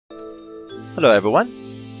Hello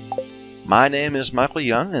everyone, my name is Michael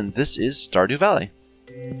Young and this is Stardew Valley.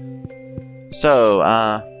 So,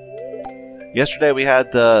 yesterday we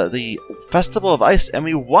had the Festival of Ice and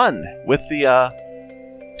we won with the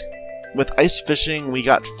with ice fishing. We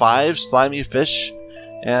got 5 slimy fish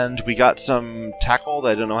and we got some tackle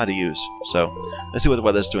that I don't know how to use. So, let's see what the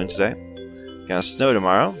weather's doing today. Gonna snow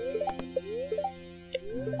tomorrow.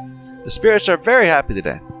 The spirits are very happy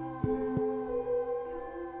today.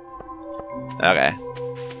 Okay.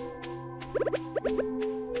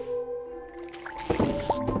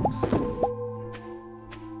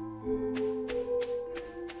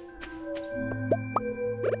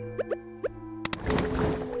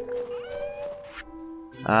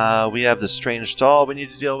 We have the strange doll we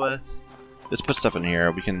need to deal with. Let's put stuff in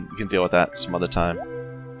here. We can deal with that some other time.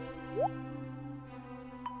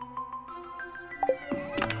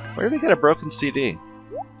 Where did we get a broken CD?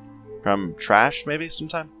 From trash, maybe,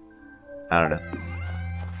 sometime? I don't know.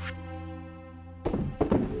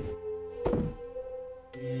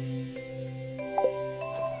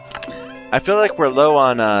 I feel like we're low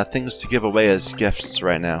on things to give away as gifts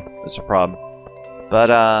right now. It's a problem. But,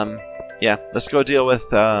 yeah, let's go deal with,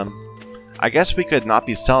 I guess we could not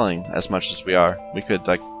be selling as much as we are. We could,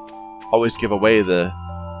 like, always give away the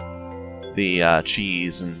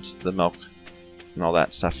cheese and the milk and all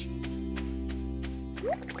that stuff.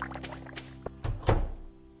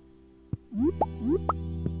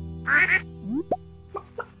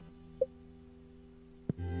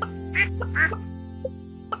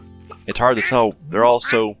 It's hard to tell. They're all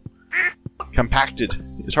so compacted.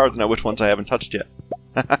 It's hard to know which ones I haven't touched yet.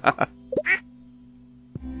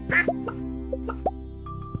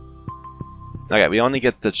 Okay, we only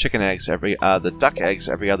get the chicken eggs the duck eggs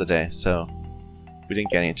every other day, so we didn't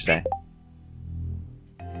get any today.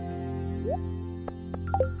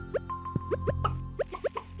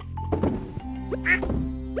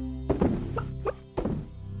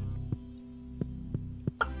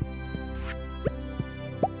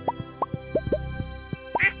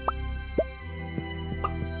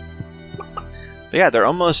 But yeah, they're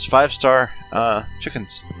almost 5-star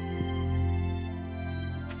chickens.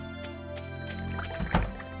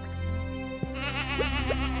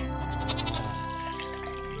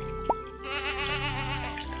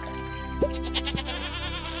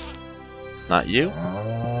 Not you?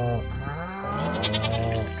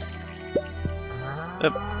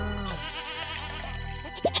 Yep.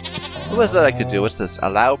 What was that I could do? What's this?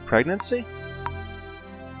 Allow pregnancy?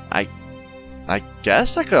 I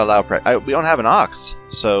guess I could allow we don't have an ox,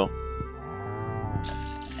 so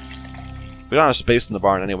we don't have space in the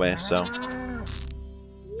barn anyway, so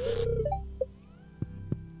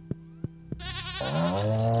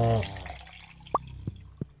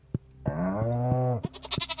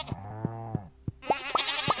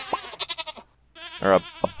or a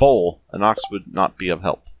bowl. An ox would not be of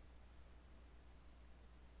help.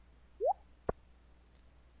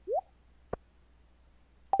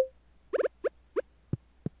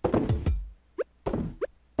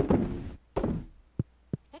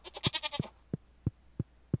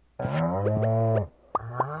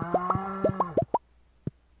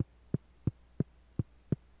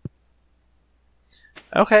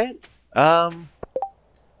 Okay, I've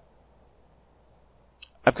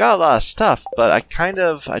got a lot of stuff, but I kind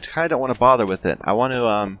of don't want to bother with it. I want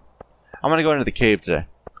to go into the cave today.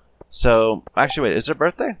 So, actually, wait, is it a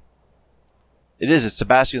birthday? It is. It's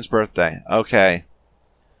Sebastian's birthday. Okay.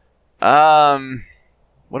 What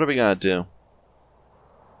are we gonna do?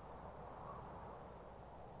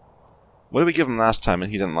 What did we give him last time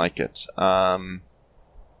and he didn't like it?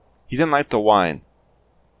 He didn't like the wine.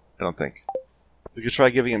 I don't think. We could try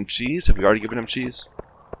giving him cheese. Have we already given him cheese?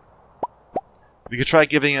 We could try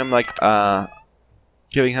giving him like a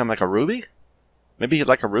ruby. Maybe he'd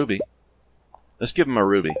like a ruby. Let's give him a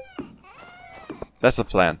ruby. That's the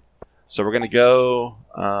plan. So we're gonna go.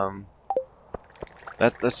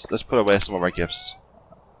 Let's put away some of our gifts.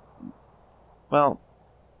 Well,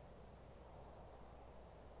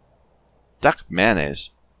 duck mayonnaise.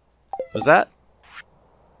 Was that?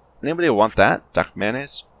 Anybody want that? Duck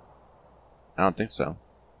mayonnaise? I don't think so.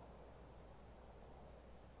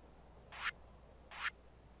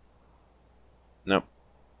 Nope.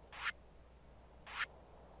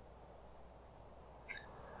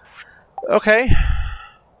 Okay.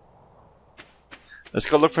 Let's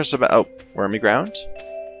go look for some. Oh, wormy ground.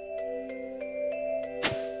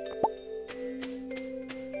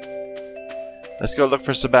 Let's go look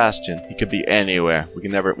for Sebastian. He could be anywhere. We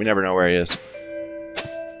never know where he is.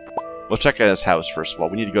 We'll check out his house first of all.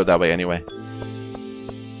 We need to go that way anyway.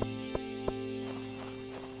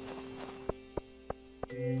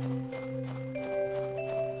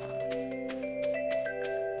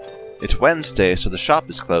 It's Wednesday, so the shop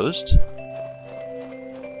is closed.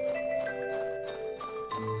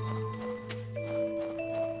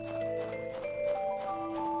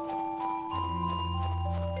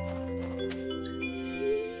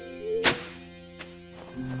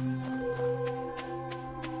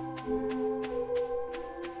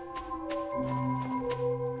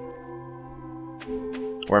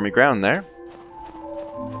 Wormy ground there.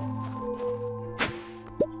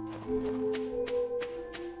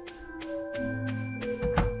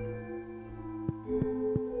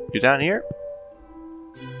 You down here?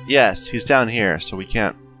 Yes, he's down here, so we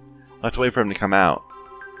can't. We'll have to wait for him to come out.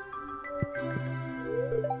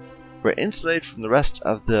 We're insulated from the rest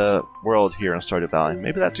of the world here in Stardew Valley.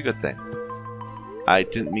 Maybe that's a good thing. I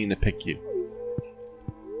didn't mean to pick you.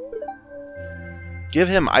 Give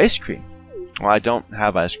him ice cream. Well, I don't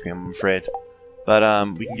have ice cream, I'm afraid. But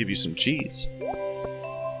we can give you some cheese.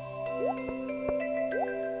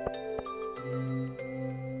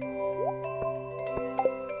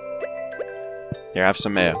 Here, have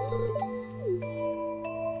some mayo.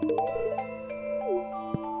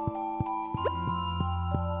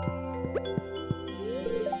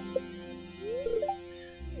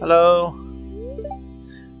 Hello.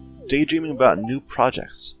 Daydreaming about new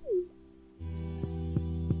projects.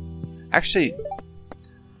 Actually,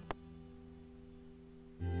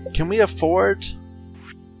 can we afford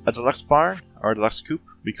a deluxe barn or a deluxe coop?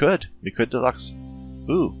 We could. We could deluxe.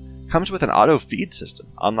 Ooh, comes with an auto feed system.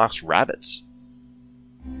 Unlocks rabbits.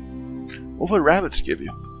 What would rabbits give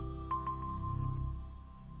you?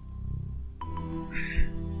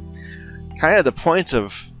 Kind of the point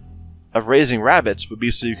of raising rabbits would be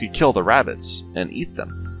so you could kill the rabbits and eat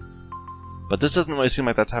them. But this doesn't really seem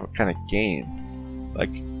like that type of kind of game. Like,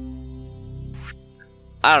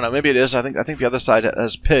 I don't know, maybe it is. I think the other side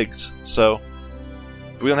has pigs, so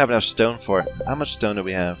we don't have enough stone for it. How much stone do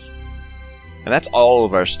we have? And that's all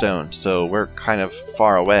of our stone, so we're kind of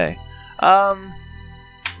far away.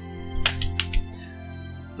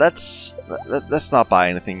 Let's not buy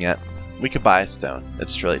anything yet. We could buy stone.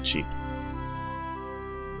 It's really cheap.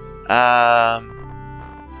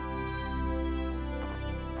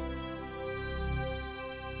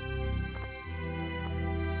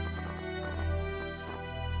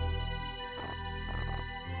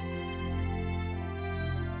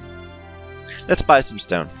 Let's buy some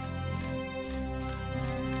stone.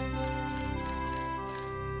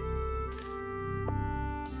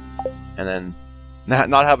 And then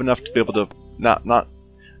not have enough to be able to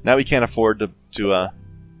now we can't afford to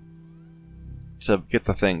get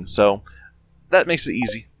the thing. So that makes it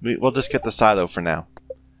easy. We'll just get the silo for now.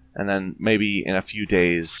 And then maybe in a few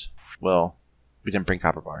days we didn't bring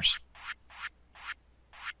copper bars.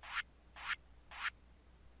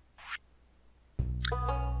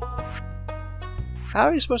 How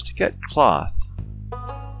are you supposed to get cloth?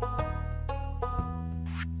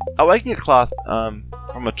 Oh, I can get cloth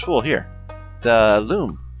from a tool here. The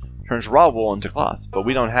loom turns raw wool into cloth, but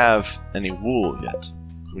we don't have any wool yet.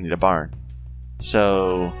 We need a barn.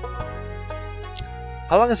 So,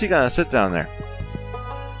 how long is he gonna sit down there?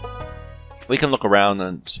 We can look around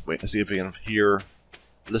and wait and see if we can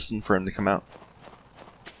listen for him to come out.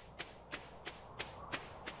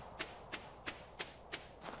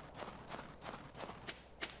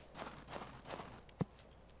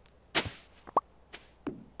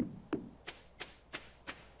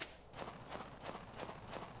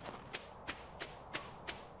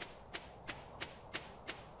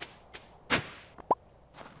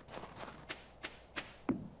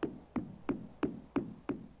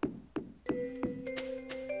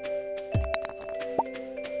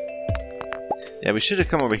 Yeah, we should have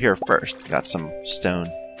come over here first. Got some stone.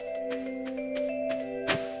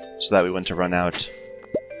 So that we wouldn't have run out.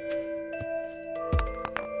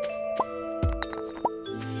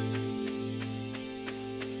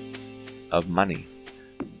 Of money.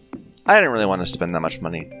 I didn't really want to spend that much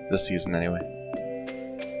money this season anyway.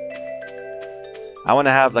 I want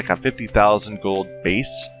to have like a 50,000 gold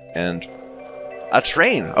base and a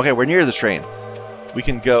train. Okay, we're near the train. We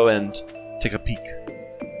can go and take a peek.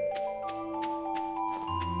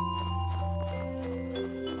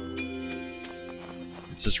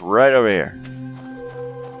 It's just right over here.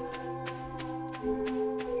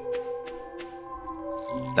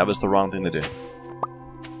 That was the wrong thing to do.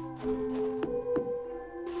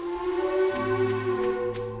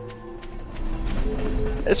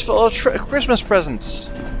 It's full of Christmas presents.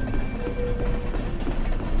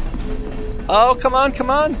 Oh, come on,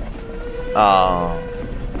 come on. Oh.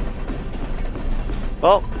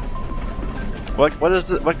 Well, what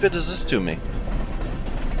good does this do me?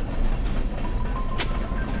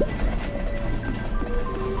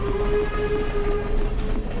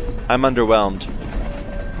 I'm underwhelmed.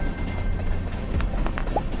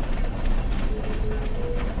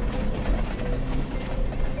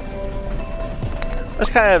 That's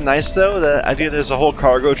kind of nice, though, the idea there's a whole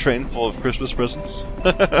cargo train full of Christmas presents.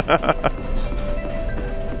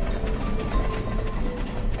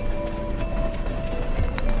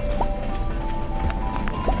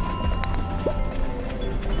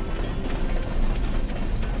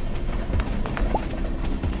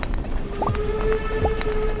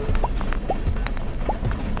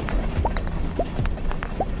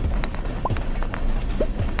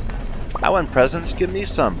 I want presents, give me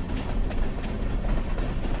some.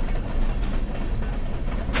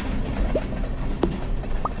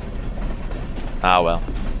 Ah, well.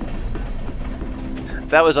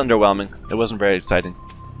 That was underwhelming. It wasn't very exciting.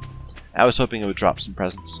 I was hoping it would drop some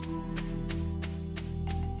presents.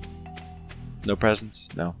 No presents?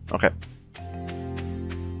 No. Okay.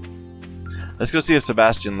 Let's go see if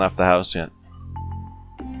Sebastian left the house yet.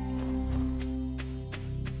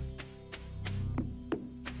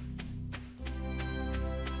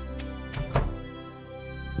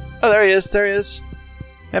 Oh, there he is. There he is.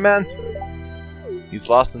 Hey, man. He's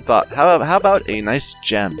lost in thought. How about a nice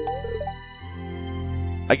gem?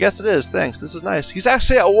 I guess it is. Thanks. This is nice. He's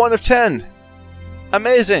actually at 1 of 10.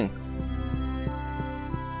 Amazing.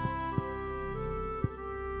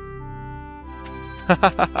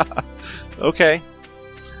 Okay.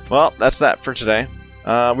 Well, that's that for today.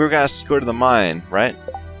 We were going to go to the mine, right?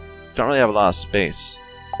 Don't really have a lot of space.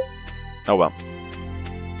 Oh, well.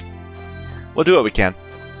 We'll do what we can.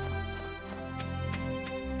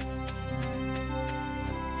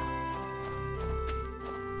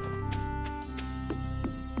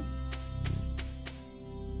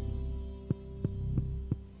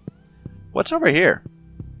 What's over here?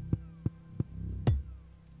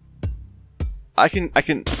 I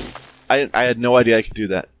had no idea I could do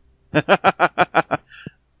that.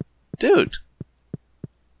 Dude.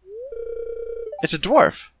 It's a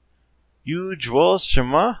dwarf. You Jules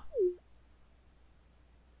Shema?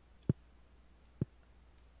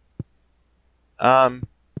 Want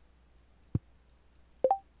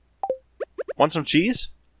some cheese?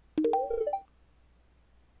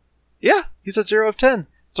 Yeah, he's at 0 of 10.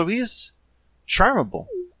 So he's charmable.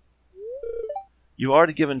 You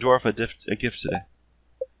already given dwarf a gift today.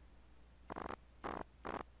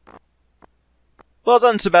 Well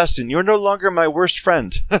done, Sebastian. You're no longer my worst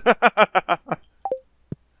friend.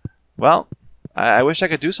 Well, I wish I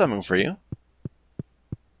could do something for you.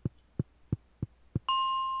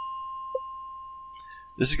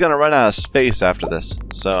 This is gonna run out of space after this,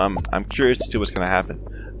 so I'm curious to see what's gonna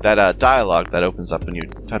happen. That dialogue that opens up when you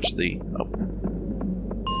touch the. Oh.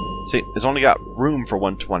 See, it's only got room for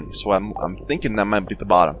 120, so I'm thinking that might be the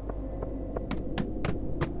bottom.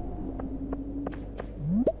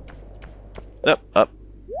 Up.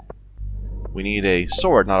 We need a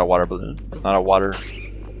sword, not a water balloon, not a water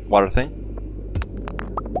thing.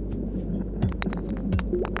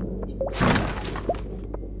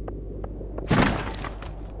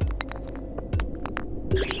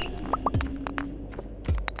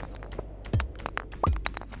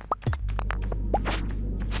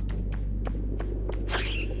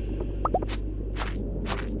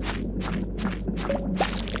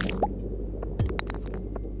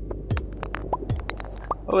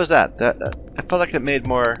 What was that? I felt like it made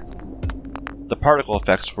more. The particle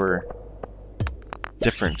effects were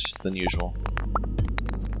different than usual.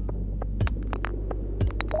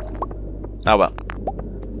 Oh well.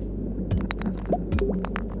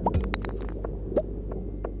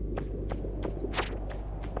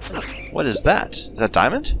 What is that? Is that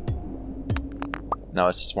diamond? No,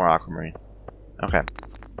 it's just more aquamarine. Okay.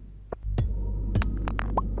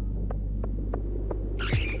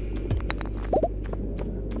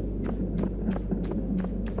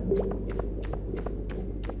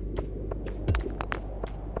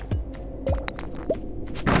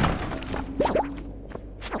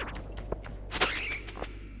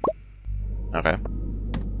 Okay.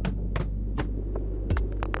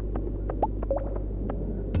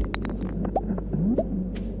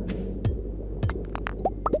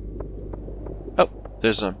 Oh,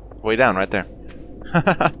 there's a way down right there.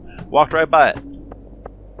 Walked right by it.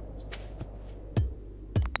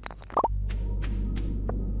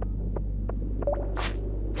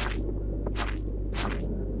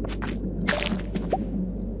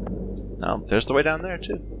 Oh, there's the way down there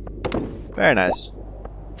too. Very nice.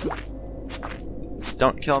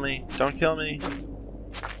 Don't kill me. Don't kill me.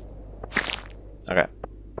 Okay.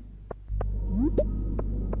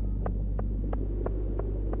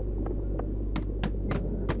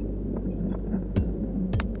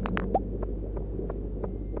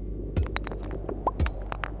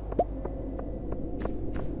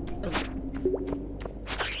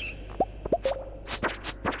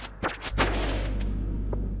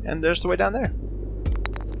 And there's the way down there.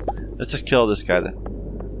 Let's just kill this guy then.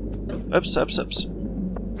 Oops, oops, oops.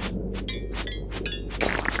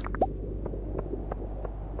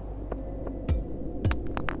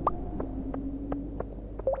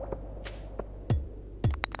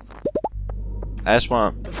 I just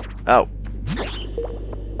want... Oh.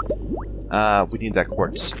 We need that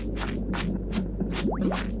quartz.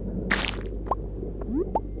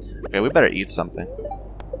 Okay, we better eat something.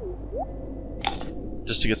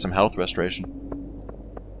 Just to get some health restoration.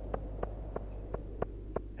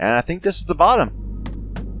 And I think this is the bottom.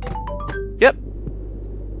 Yep.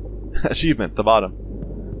 Achievement, the bottom.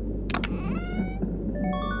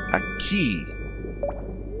 A key.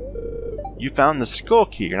 You found the skull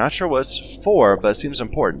key. You're not sure what it's for, but it seems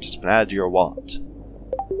important. It's been added to your wallet.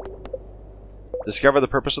 Discover the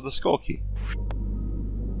purpose of the skull key.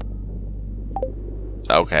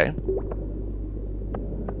 Okay.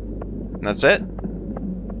 That's it?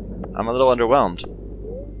 I'm a little underwhelmed.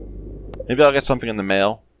 Maybe I'll get something in the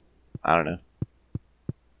mail. I don't know.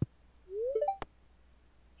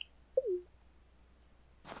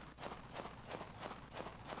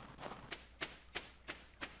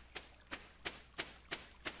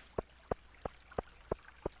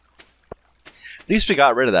 At least we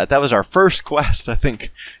got rid of that. That was our first quest, I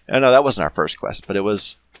think. No, that wasn't our first quest, but it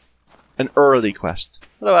was an early quest.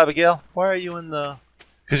 Hello, Abigail. Why are you in the...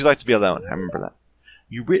 Because you like to be alone. I remember that.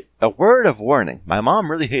 A word of warning. My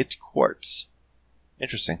mom really hates quartz.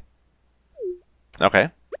 Interesting. Okay.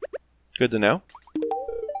 Good to know.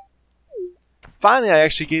 Finally, I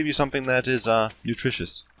actually gave you something that is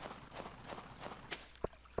nutritious.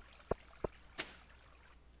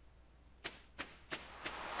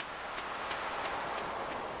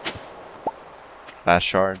 Last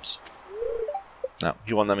shards. No,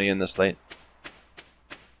 he won't let me in this late.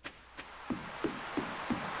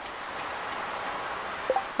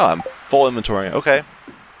 Oh, I'm full inventory. Okay.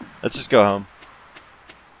 Let's just go home.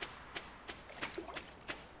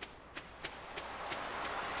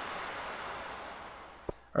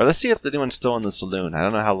 Or let's see if anyone's still in the saloon. I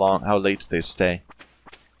don't know how late they stay.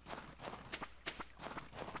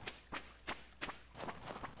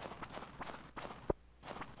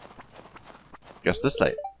 Guess this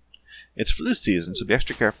late. It's flu season, so be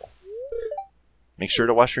extra careful. Make sure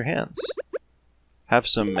to wash your hands. Have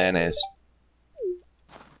some mayonnaise.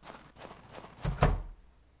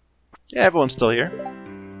 Yeah, everyone's still here.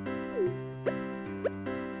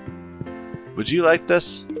 Would you like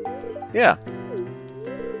this? Yeah.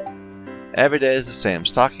 Every day is the same.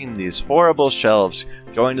 Stocking these horrible shelves.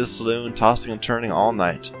 Going to the saloon, tossing and turning all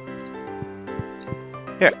night.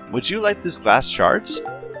 Here, would you like these glass shards?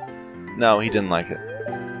 No, he didn't like it.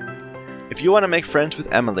 If you want to make friends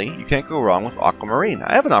with Emily, you can't go wrong with aquamarine.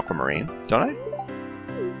 I have an aquamarine, don't I?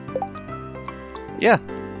 Yeah.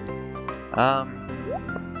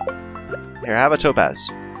 Here, have a topaz.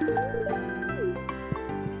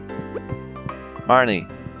 Marnie,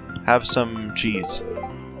 have some cheese.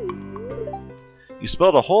 You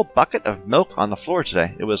spilled a whole bucket of milk on the floor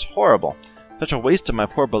today. It was horrible. Such a waste of my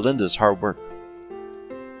poor Belinda's hard work.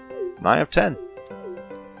 9 of 10.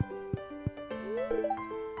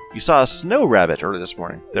 You saw a snow rabbit early this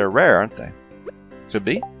morning. They're rare, aren't they? Could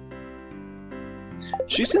be.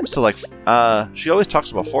 She seems to like... she always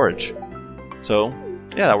talks about forage. So,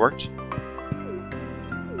 yeah, that worked.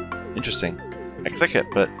 Interesting. I click it,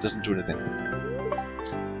 but it doesn't do anything.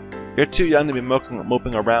 You're too young to be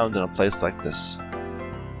moping around in a place like this.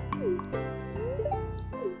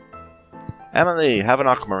 Emily, have an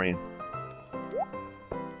aquamarine.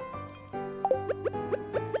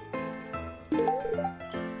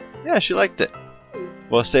 Yeah, she liked it.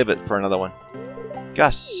 We'll save it for another one.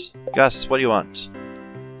 Gus, what do you want?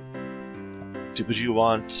 Would you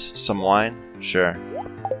want some wine? Sure.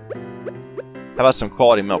 How about some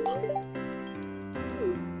quality milk?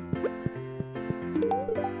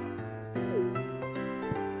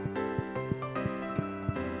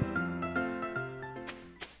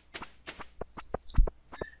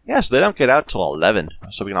 Yeah, so they don't get out till 11,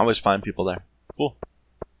 so we can always find people there. Cool.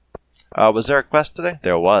 Was there a quest today?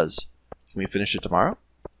 There was. Can we finish it tomorrow?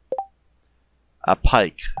 A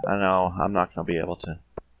pike. I know, I'm not going to be able to.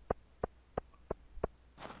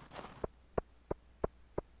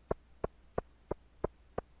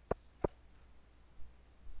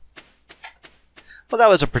 Well, that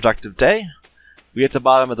was a productive day. We hit the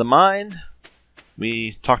bottom of the mine.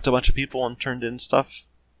 We talked to a bunch of people and turned in stuff.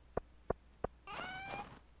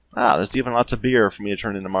 Ah, there's even lots of beer for me to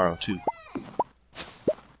turn in tomorrow, too.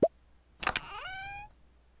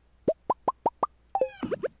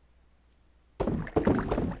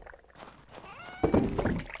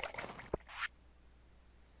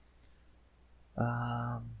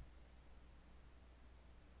 Um,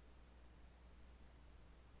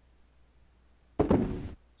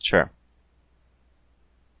 sure.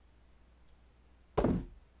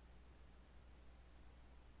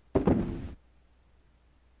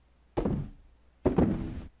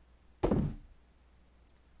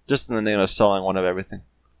 Just in the name of selling one of everything.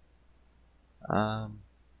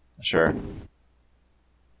 Sure.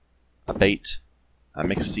 A bait. A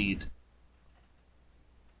mixed seed.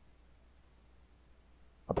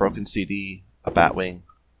 A broken CD. A batwing.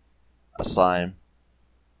 A slime.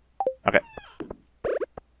 Okay.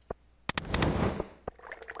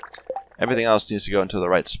 Everything else needs to go into the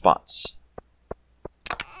right spots.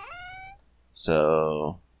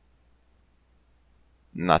 So...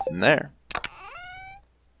 nothing there.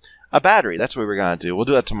 A battery. That's what we're going to do. We'll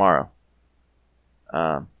do that tomorrow.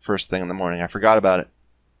 First thing in the morning. I forgot about it.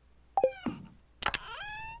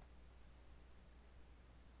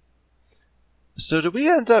 So did we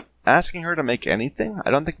end up asking her to make anything? I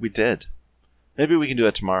don't think we did. Maybe we can do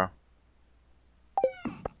it tomorrow.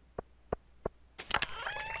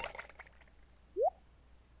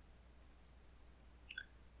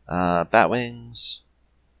 Batwings.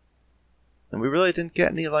 And we really didn't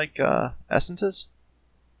get any, like, essences?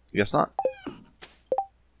 I guess not.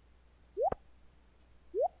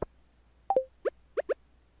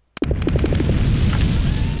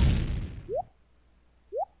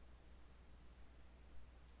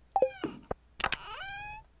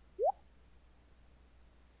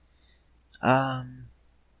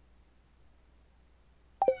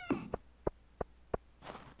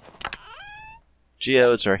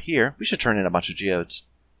 Geodes are here. We should turn in a bunch of geodes.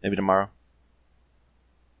 Maybe tomorrow.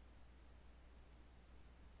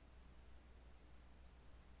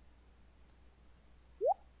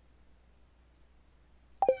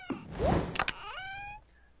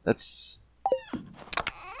 Let's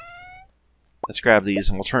grab these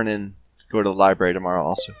and we'll turn in, go to the library tomorrow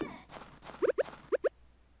also.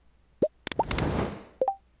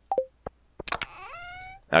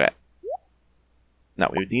 Okay. Now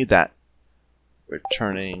we would need that. We're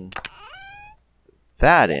turning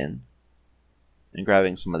that in and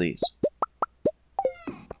grabbing some of these.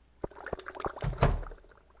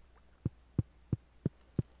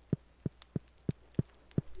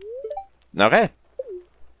 Okay.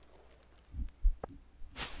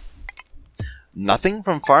 Nothing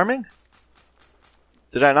from farming?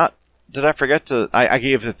 Did I not? Did I forget to? I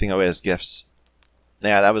gave the thing away as gifts.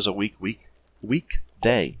 Yeah, that was a weak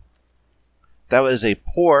day. That was a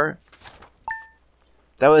poor.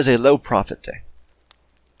 That was a low profit day.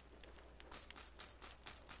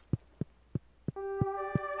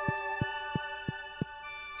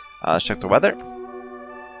 Let's check the weather.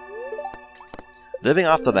 Living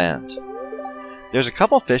off the land. There's a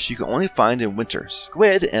couple fish you can only find in winter.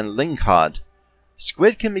 Squid and lingcod.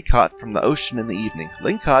 Squid can be caught from the ocean in the evening.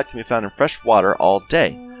 Lingcod can be found in fresh water all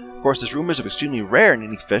day. Of course, there's rumors of extremely rare and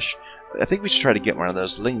unique fish. I think we should try to get one of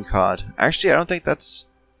those lingcod. Actually, I don't think that's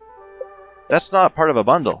not part of a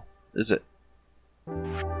bundle, is it?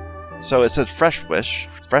 So it said fresh fish.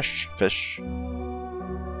 Fresh fish.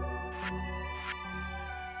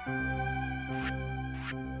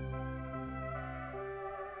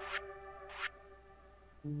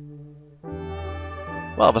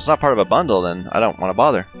 Well, if it's not part of a bundle, then I don't want to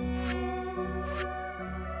bother.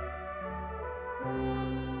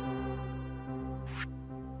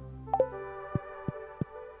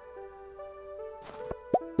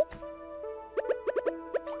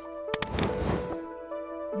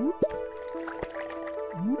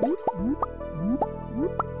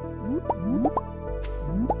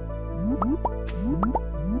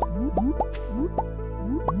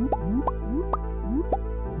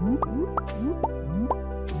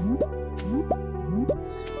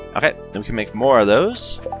 Okay, then we can make more of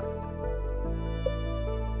those.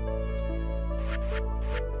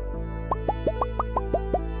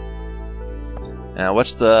 Now,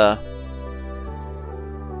 what's the...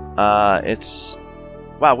 it's...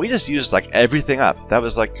 Wow, we just used, like, everything up. That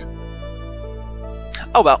was, like...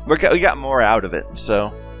 Oh, well, we got more out of it,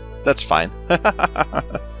 so that's fine.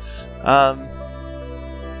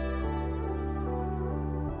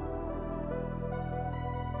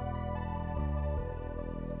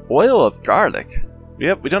 Oil of garlic.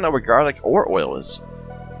 Yep, we don't know where garlic or oil is.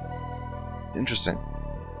 Interesting.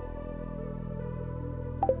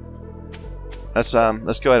 Let's go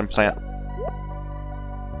ahead and plant.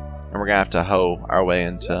 And we're gonna have to hoe our way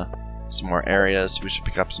into some more areas. We should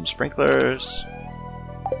pick up some sprinklers.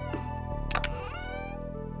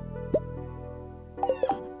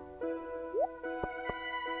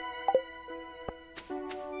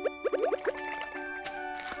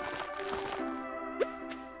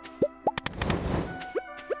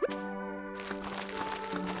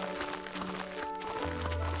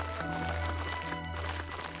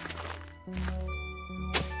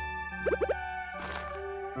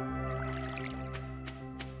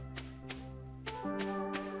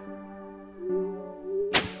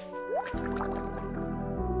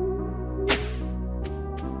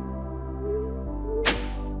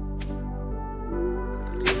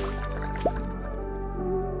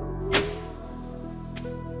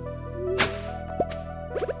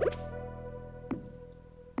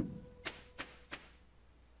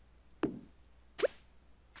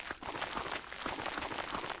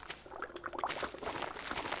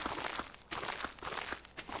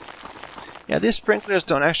 Yeah, these sprinklers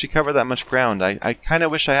don't actually cover that much ground. I kind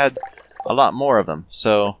of wish I had a lot more of them.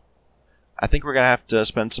 So I think we're going to have to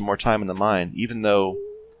spend some more time in the mine, even though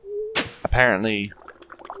apparently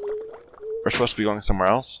we're supposed to be going somewhere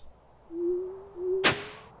else.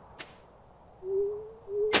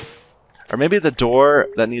 Or maybe the door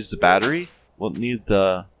that needs the battery will need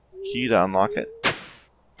the key to unlock it.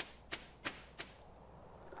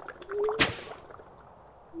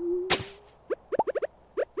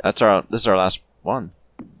 This is our last one.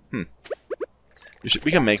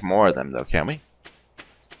 We can make more of them though, can't we?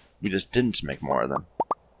 We just didn't make more of them.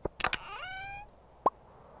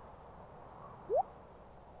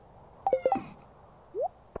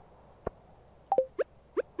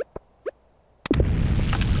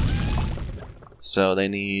 So they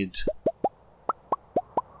need...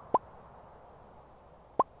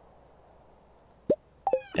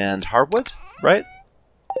 and hardwood, right?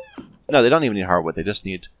 No, they don't even need hardwood. They just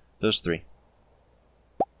need those 3.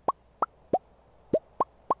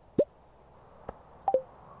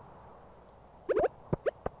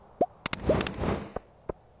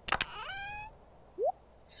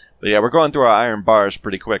 But yeah, we're going through our iron bars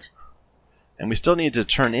pretty quick. And we still need to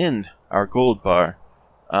turn in our gold bar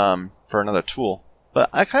for another tool. But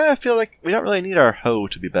I kind of feel like we don't really need our hoe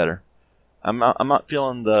to be better. I'm not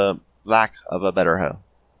feeling the lack of a better hoe.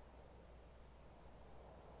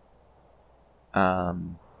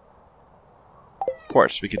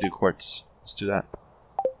 Quartz. We could do quartz. Let's do that.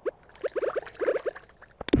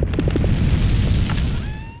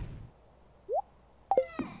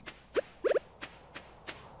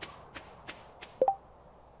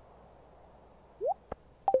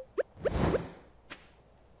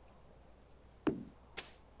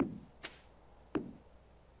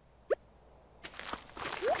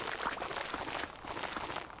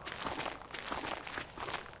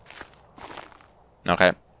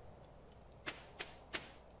 Okay.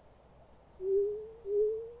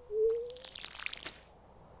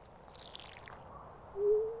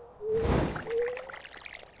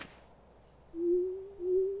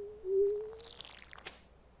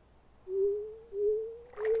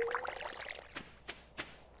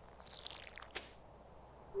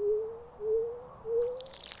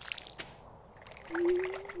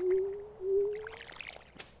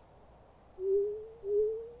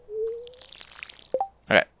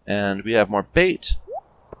 Okay, and we have more bait.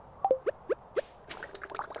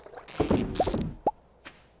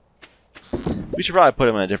 We should probably put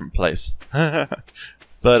him in a different place.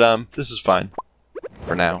 But this is fine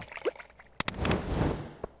for now.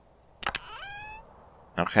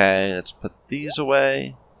 Okay, let's put these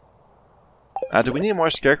away. Do we need more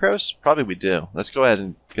scarecrows? Probably we do. Let's go ahead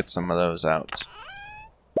and get some of those out.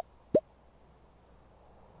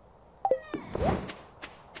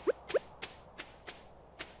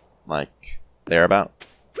 Like, thereabout.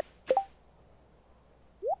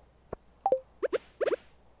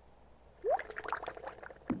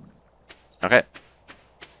 Okay.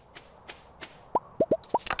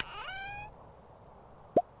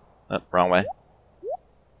 Oh, wrong way.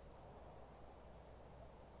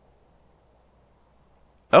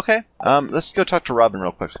 Okay, let's go talk to Robin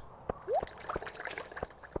real quick.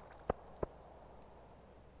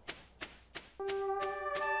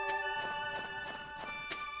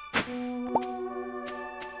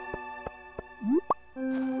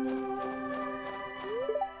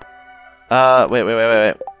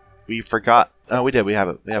 Wait. We forgot. Oh, we did. We have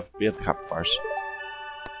it. We have the copper bars.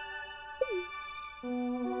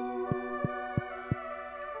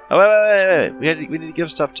 Oh, wait. We need to give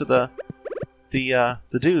stuff to the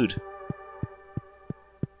dude.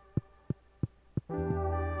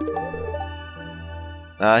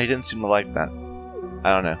 He didn't seem to like that.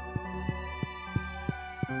 I don't know.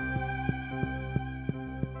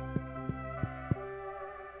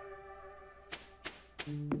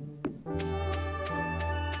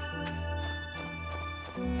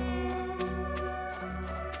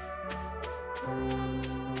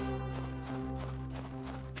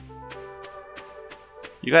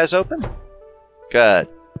 You guys open? Good.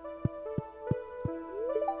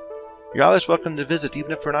 You're always welcome to visit,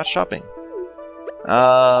 even if we're not shopping.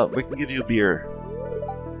 We can give you a beer.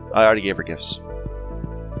 I already gave her gifts.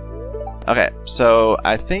 Okay, so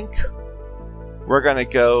I think we're gonna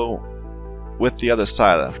go with the other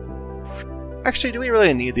silo. Actually, do we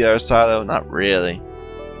really need the other silo? Not really.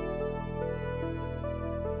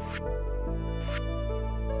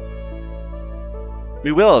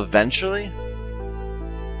 We will eventually.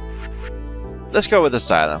 Let's go with the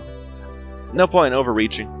silo. No point in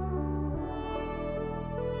overreaching.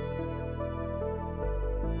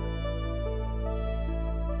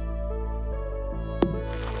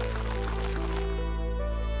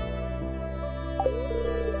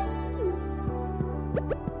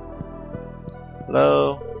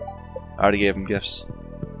 Hello? I already gave him gifts.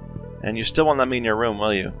 And you still won't let me in your room,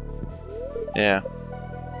 will you? Yeah.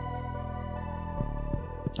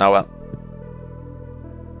 Oh well.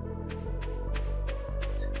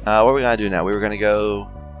 What are we gonna do now? We were gonna go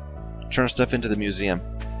turn stuff into the museum.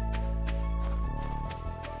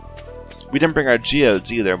 We didn't bring our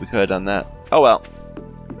geodes either. We could have done that. Oh well.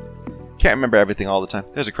 Can't remember everything all the time.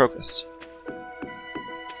 There's a crocus.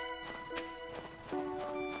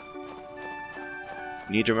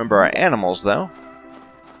 We need to remember our animals, though.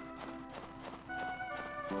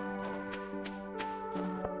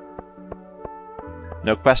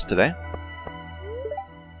 No quest today.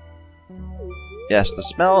 Yes, the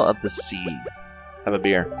smell of the sea. Have a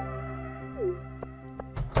beer.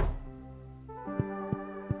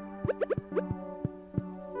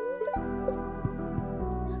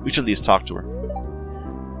 We should at least talk to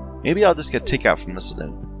her. Maybe I'll just get takeout from the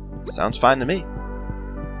saloon. Sounds fine to me.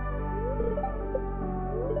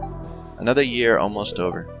 Another year almost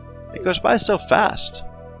over. It goes by so fast.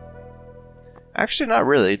 Actually, not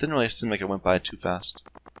really. It didn't really seem like it went by too fast.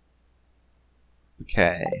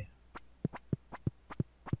 Okay.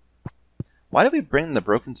 Why did we bring the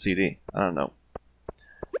broken CD? I don't know.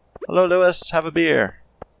 Hello, Lewis. Have a beer.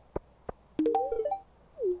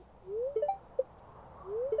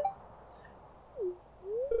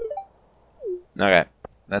 Okay.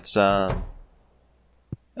 That's, Hey,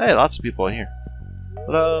 lots of people here.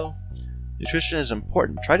 Hello. Nutrition is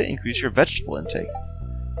important. Try to increase your vegetable intake.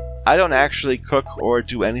 I don't actually cook or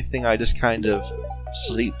do anything. I just kind of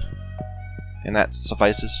sleep. And that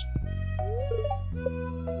suffices.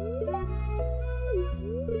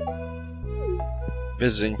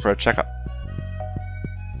 Visiting for a checkup.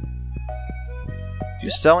 Do you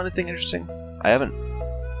sell anything interesting? I haven't.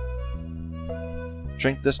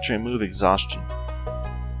 Drink this to remove exhaustion.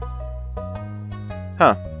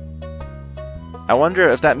 Huh. I wonder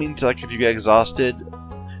if that means, like, if you get exhausted...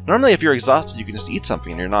 Normally, if you're exhausted, you can just eat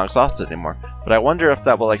something and you're not exhausted anymore. But I wonder if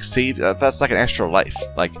that will, like, save... if that's like an extra life.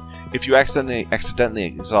 Like, if you accidentally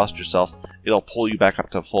exhaust yourself, it'll pull you back up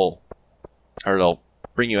to full. Or it'll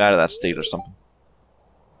bring you out of that state or something.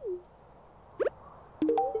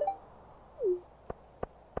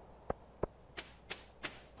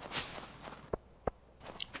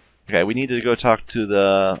 Okay, we need to go talk to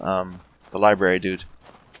the library dude.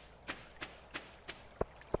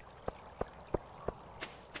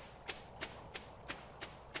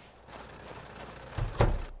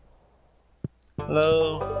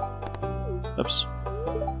 Hello? Oops.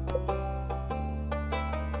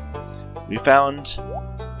 We found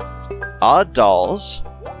odd dolls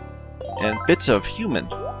and bits of human.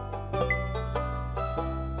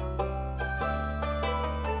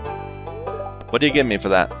 What do you give me for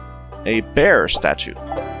that? A bear statue.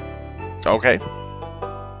 Okay.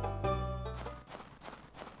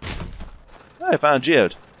 Oh, I found a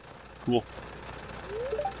geode. Cool.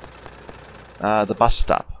 The bus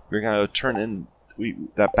stop. We're gonna turn in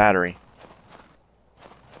that battery.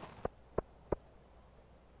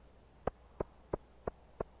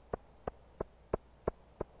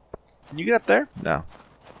 Can you get up there? No.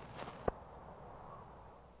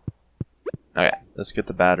 Okay, let's get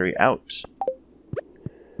the battery out.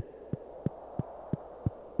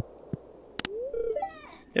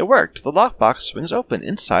 It worked! The lockbox swings open.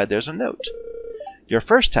 Inside there's a note. Your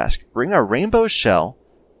first task, bring a rainbow shell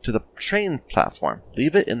to the train platform.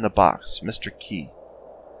 Leave it in the box. Mr. Key.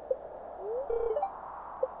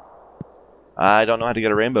 I don't know how to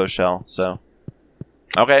get a rainbow shell, so...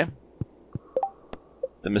 Okay.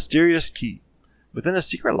 The mysterious key. Within a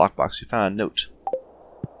secret lockbox you found a note.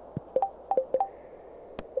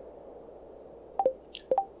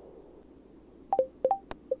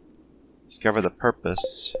 Discover the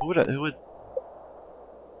purpose. Who would...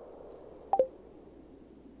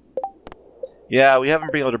 Yeah, we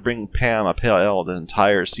haven't been able to bring Pam a pale ale the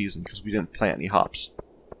entire season because we didn't plant any hops.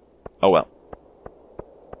 Oh well.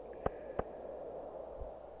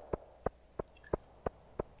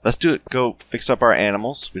 Let's do it. Go fix up our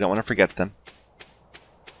animals. We don't want to forget them.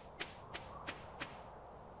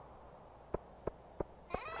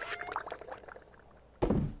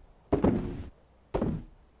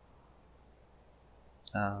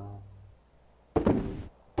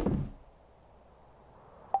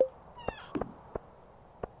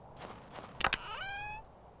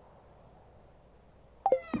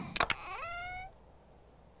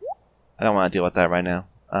 I don't want to deal with that right now.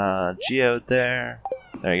 Geode there.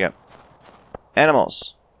 There you go.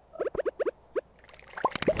 Animals.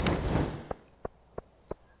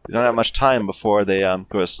 We don't have much time before they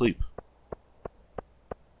go to sleep.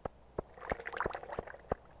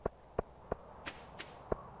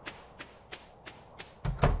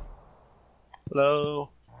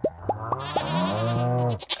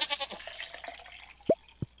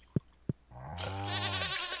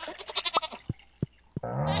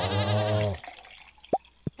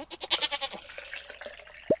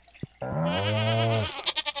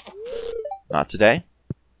 Not today.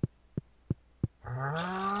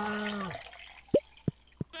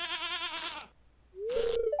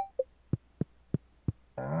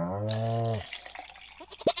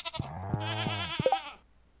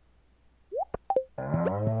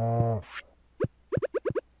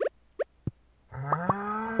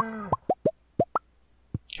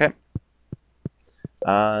 Okay.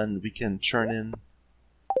 And we can churn in.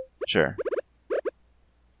 Sure.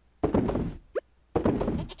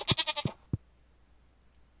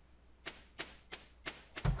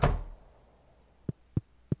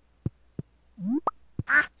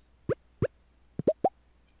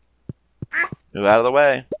 Move out of the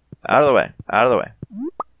way. Out of the way. Out of the way.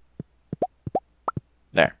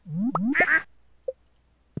 There.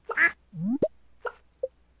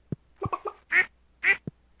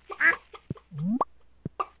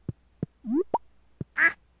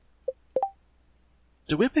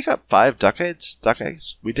 Did we pick up 5 duck eggs? Duck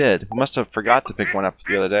eggs? We did. We must have forgot to pick one up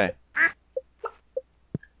the other day.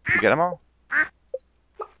 Did we get them all?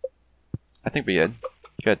 I think we did.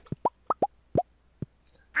 Good.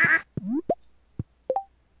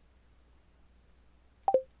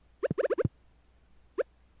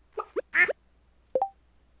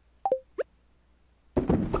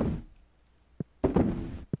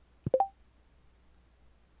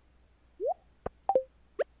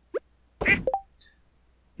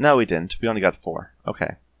 No, we didn't. We only got 4.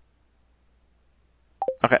 Okay.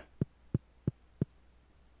 Okay.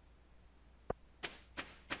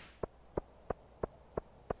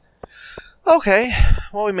 Okay.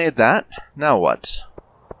 Well, we made that. Now what?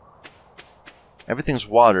 Everything's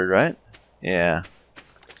watered, right? Yeah.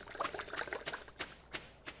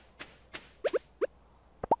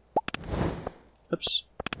 Oops.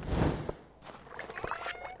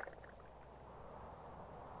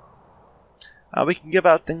 We can give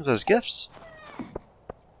out things as gifts.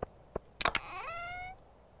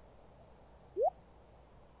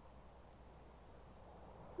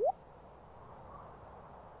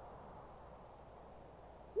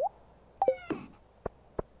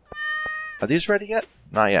 Are these ready yet?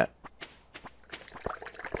 Not yet.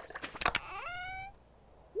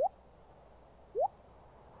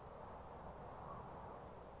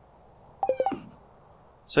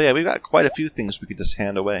 So yeah, we've got quite a few things we could just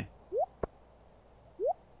hand away.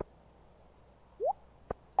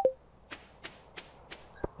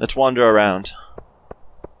 Let's wander around.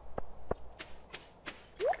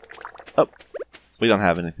 Oh, we don't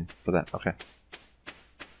have anything for that. Okay.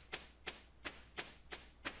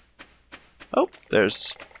 Oh,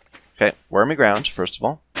 there's... Okay, wormy ground, first of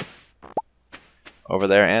all. Over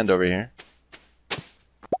there and over here.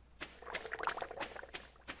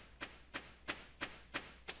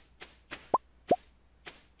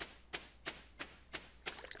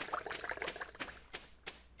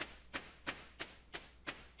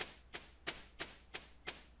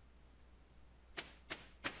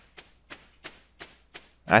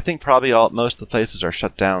 I think probably most of the places are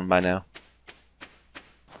shut down by now.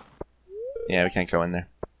 Yeah, we can't go in there.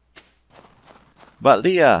 But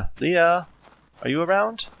Leah, are you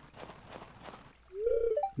around?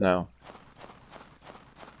 No.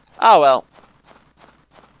 Oh well.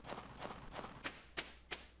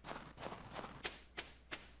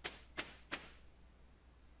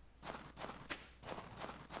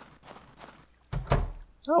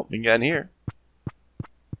 Oh, we can get in here.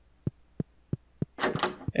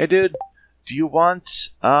 Hey, dude, do you want,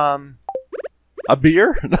 a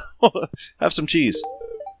beer? No, have some cheese.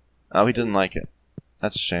 Oh, he didn't like it.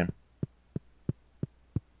 That's a shame.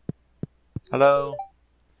 Hello?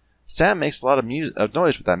 Sam makes a lot of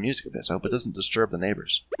noise with that music of his. I hope it doesn't disturb the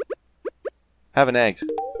neighbors. Have an egg.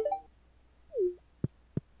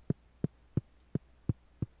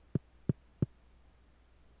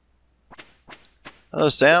 Hello,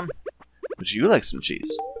 Sam. Would you like some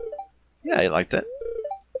cheese? Yeah, he liked it.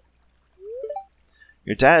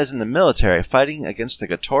 Your dad is in the military fighting against the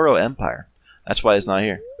Gatoro Empire. That's why he's not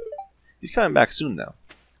here. He's coming back soon, though.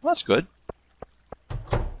 Well, that's good.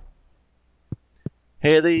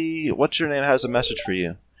 Haley, what's your name has a message for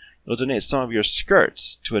you. You'll donate some of your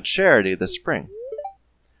skirts to a charity this spring.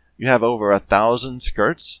 You have over 1,000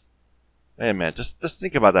 skirts? Wait a minute, just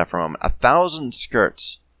think about that for a moment. 1,000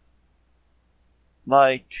 skirts.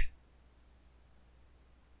 Like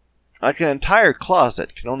an entire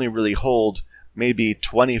closet can only really hold maybe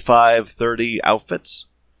 25, 30 outfits.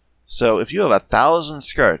 So if you have 1,000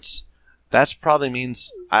 skirts, that probably means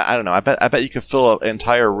I don't know. I bet you could fill an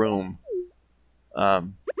entire room.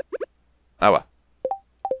 Oh well.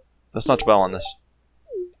 Let's not dwell on this.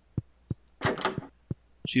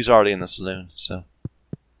 She's already in the saloon, so.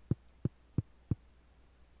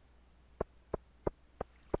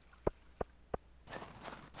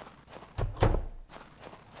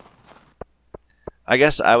 I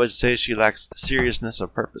guess I would say she lacks seriousness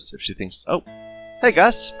of purpose if she thinks, oh, hey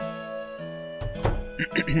Gus.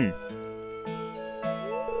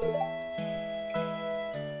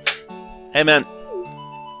 Hey man.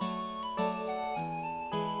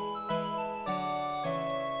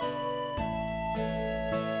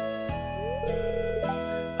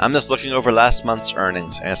 I'm just looking over last month's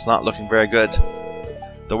earnings, and it's not looking very good.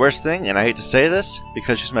 The worst thing, and I hate to say this,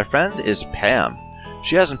 because she's my friend, is Pam.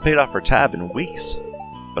 She hasn't paid off her tab in weeks.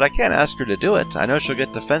 But I can't ask her to do it. I know she'll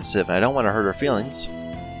get defensive, and I don't want to hurt her feelings.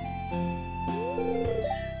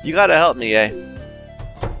 You gotta help me, eh?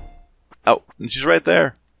 Oh, and she's right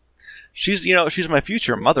there. She's my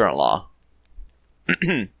future mother-in-law.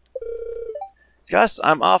 Gus,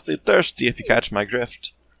 I'm awfully thirsty if you catch my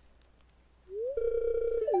drift.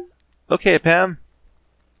 Okay, Pam.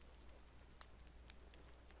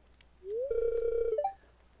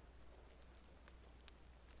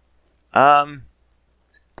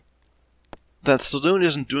 The saloon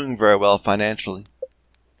isn't doing very well financially.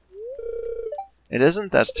 It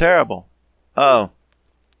isn't? That's terrible. Oh.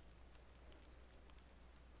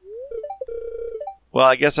 Well,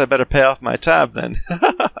 I guess I better pay off my tab then.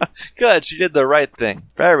 Good, she did the right thing.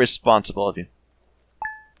 Very responsible of you.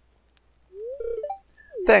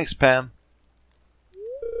 Thanks, Pam.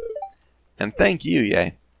 And thank you,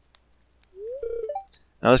 Yay.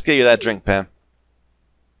 Now let's get you that drink, Pam.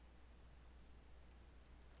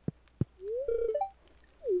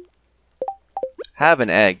 Have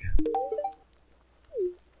an egg.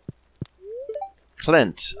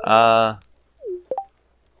 Clint,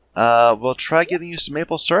 we'll try giving you some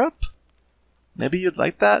maple syrup? Maybe you'd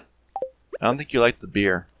like that? I don't think you liked the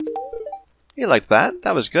beer. You liked that?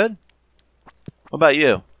 That was good. What about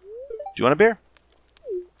you? Do you want a beer?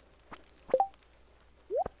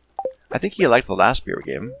 I think he liked the last beer we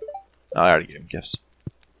gave him. Oh, I already gave him gifts.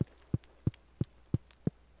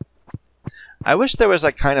 I wish there was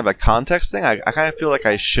like kind of a context thing. I kind of feel like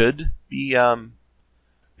I should be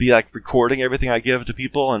like recording everything I give to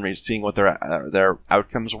people and seeing what their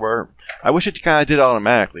outcomes were. I wish it kind of did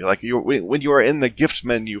automatically. Like when you are in the gift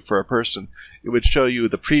menu for a person, it would show you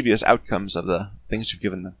the previous outcomes of the things you've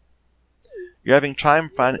given them. You're having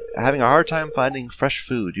a hard time finding fresh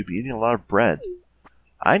food. You've been eating a lot of bread.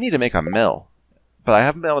 I need to make a mill, but I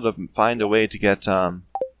haven't been able to find a way to get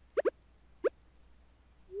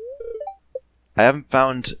I haven't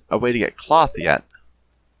found a way to get cloth yet.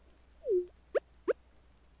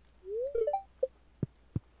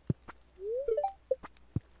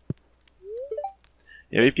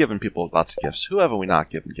 Yeah, we've given people lots of gifts. Who have we not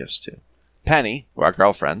given gifts to? Penny, our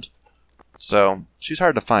girlfriend. So, she's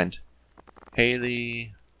hard to find.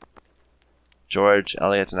 Haley, George,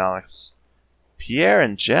 Elliot, and Alex. Pierre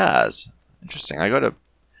and Jazz. Interesting.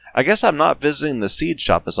 I guess I'm not visiting the seed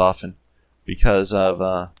shop as often because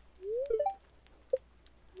of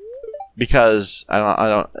because I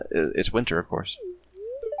don't. It's winter, of course.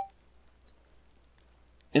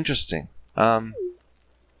 Interesting.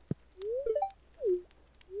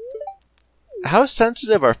 How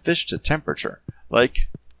sensitive are fish to temperature? Like,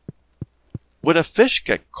 would a fish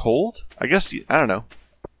get cold? I guess I don't know.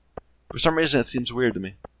 For some reason, it seems weird to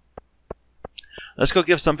me. Let's go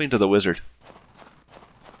give something to the wizard.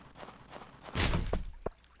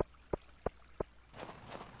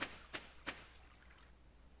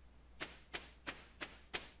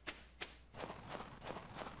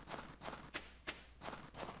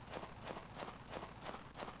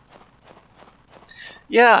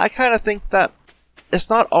 Yeah, I kind of think that it's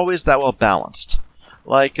not always that well balanced.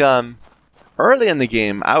 Like, early in the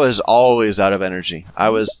game, I was always out of energy.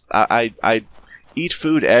 I eat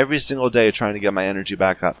food every single day trying to get my energy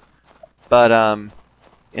back up. But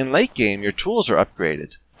in late game, your tools are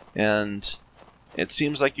upgraded, and it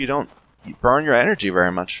seems like you don't burn your energy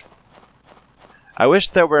very much. I wish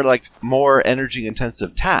there were like more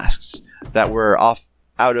energy-intensive tasks that were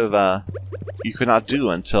you could not do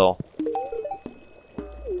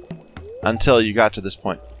until you got to this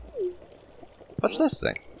point. What's this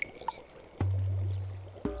thing?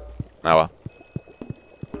 Oh well.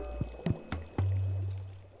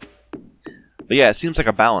 But yeah, it seems like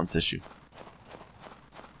a balance issue.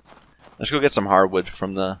 Let's go get some hardwood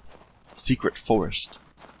from the secret forest.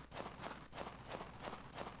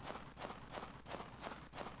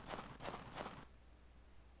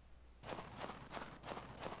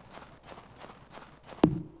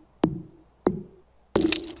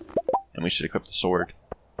 And we should equip the sword.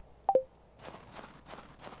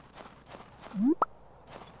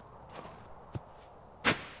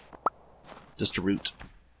 Just a root.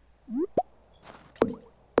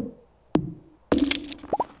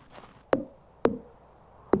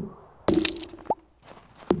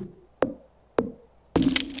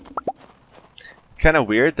 kind of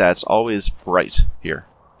weird that it's always bright here.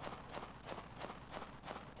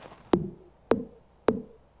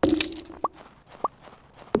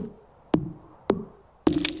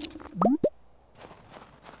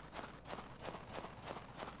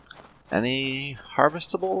 Any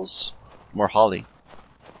harvestables? More holly.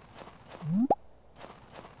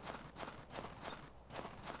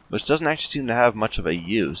 Which doesn't actually seem to have much of a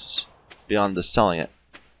use beyond the selling it.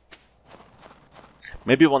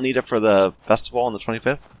 Maybe we'll need it for the festival on the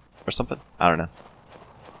 25th or something. I don't know.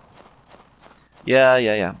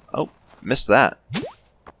 Yeah. Oh, missed that.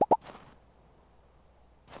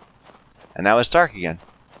 And now it's dark again.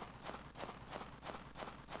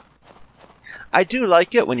 I do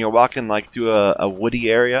like it when you're walking like through a woody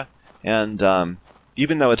area, and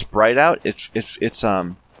even though it's bright out, it's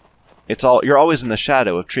all, you're always in the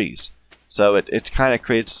shadow of trees, so it kind of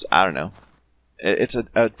creates, I don't know, it's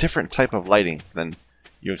a different type of lighting than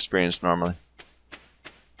you experience normally.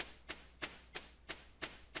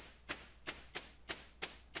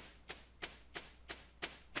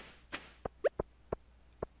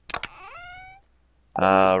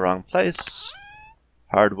 Wrong place.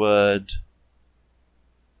 Hardwood.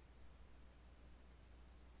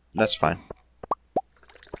 That's fine.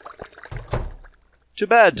 To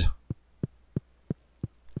bed!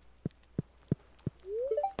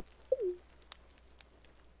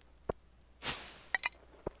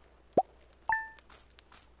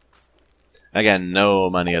 Again, no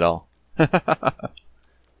money at all.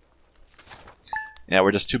 Yeah,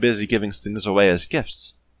 we're just too busy giving things away as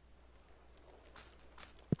gifts.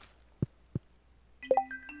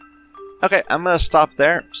 Okay, I'm going to stop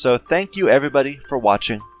there. So thank you everybody for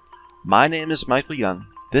watching. My name is Michael Young.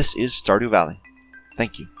 This is Stardew Valley.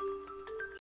 Thank you.